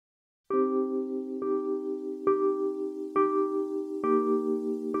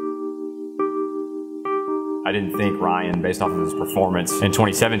I didn't think Ryan, based off of his performance in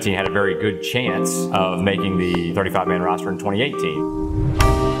 2017, had a very good chance of making the 35-man roster in 2018.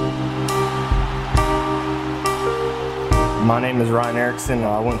 My name is Ryan Erickson.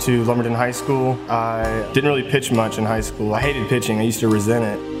 I went to Lumberton High School. I didn't really pitch much in high school. I hated pitching. I used to resent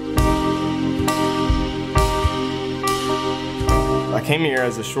it. I came here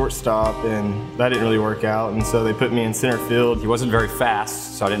as a shortstop and that didn't really work out, and so they put me in center field. He wasn't very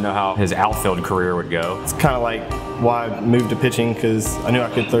fast, so I didn't know how his outfield career would go. It's kind of like why I moved to pitching, because I knew I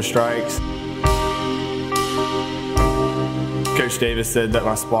could throw strikes. Coach Davis said that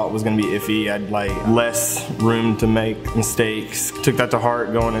my spot was going to be iffy. I had like less room to make mistakes. Took that to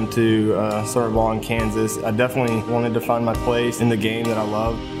heart going into summer ball in Kansas. I definitely wanted to find my place in the game that I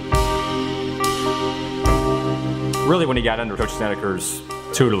love. Really, when he got under Coach Snedeker's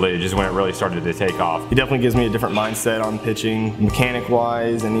tutelage is when it really started to take off. He definitely gives me a different mindset on pitching,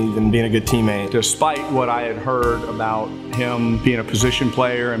 mechanic-wise, and even being a good teammate. Despite what I had heard about him being a position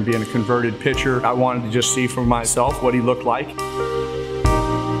player and being a converted pitcher, I wanted to just see for myself what he looked like.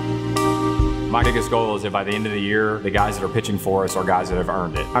 My biggest goal is that by the end of the year, the guys that are pitching for us are guys that have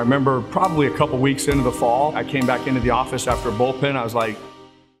earned it. I remember probably a couple weeks into the fall, I came back into the office after a bullpen. I was like,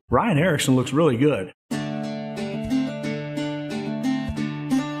 Ryan Erickson looks really good.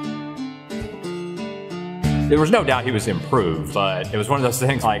 There was no doubt he was improved, but it was one of those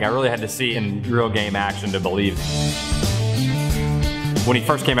things like I really had to see in real game action to believe. When he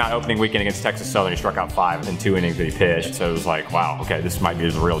first came out opening weekend against Texas Southern, he struck out 5 in 2 innings that he pitched. So it was like, wow, okay, this might be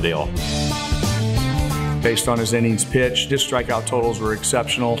the real deal. Based on his innings pitched, his strikeout totals were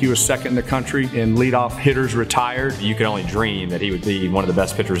exceptional. He was second in the country in leadoff hitters retired. You could only dream that he would be one of the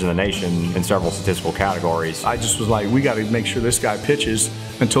best pitchers in the nation in several statistical categories. I just was like, we got to make sure this guy pitches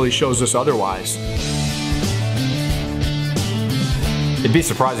until he shows us otherwise. It'd be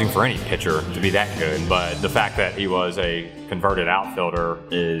surprising for any pitcher to be that good, but the fact that he was a converted outfielder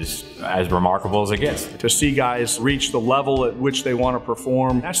is as remarkable as it gets. To see guys reach the level at which they want to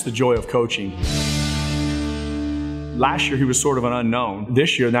perform, that's the joy of coaching. Last year he was sort of an unknown.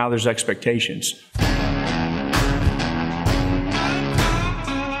 This year now there's expectations.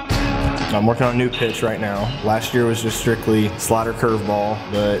 I'm working on a new pitch right now. Last year was just strictly slider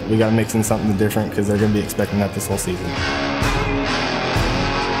curveball, but we got to mix in something different because they're going to be expecting that this whole season.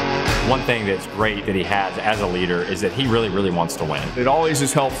 One thing that's great that he has as a leader is that he really wants to win. It always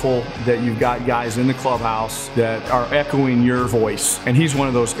is helpful that you've got guys in the clubhouse that are echoing your voice, and he's one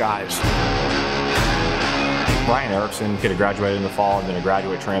of those guys. Ryan Erickson could have graduated in the fall and been a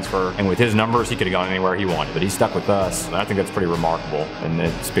graduate transfer, and with his numbers he could have gone anywhere he wanted, but he stuck with us. And I think that's pretty remarkable, and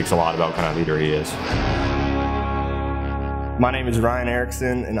it speaks a lot about what kind of leader he is. My name is Ryan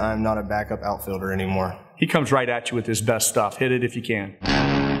Erickson, and I'm not a backup outfielder anymore. He comes right at you with his best stuff. Hit it if you can.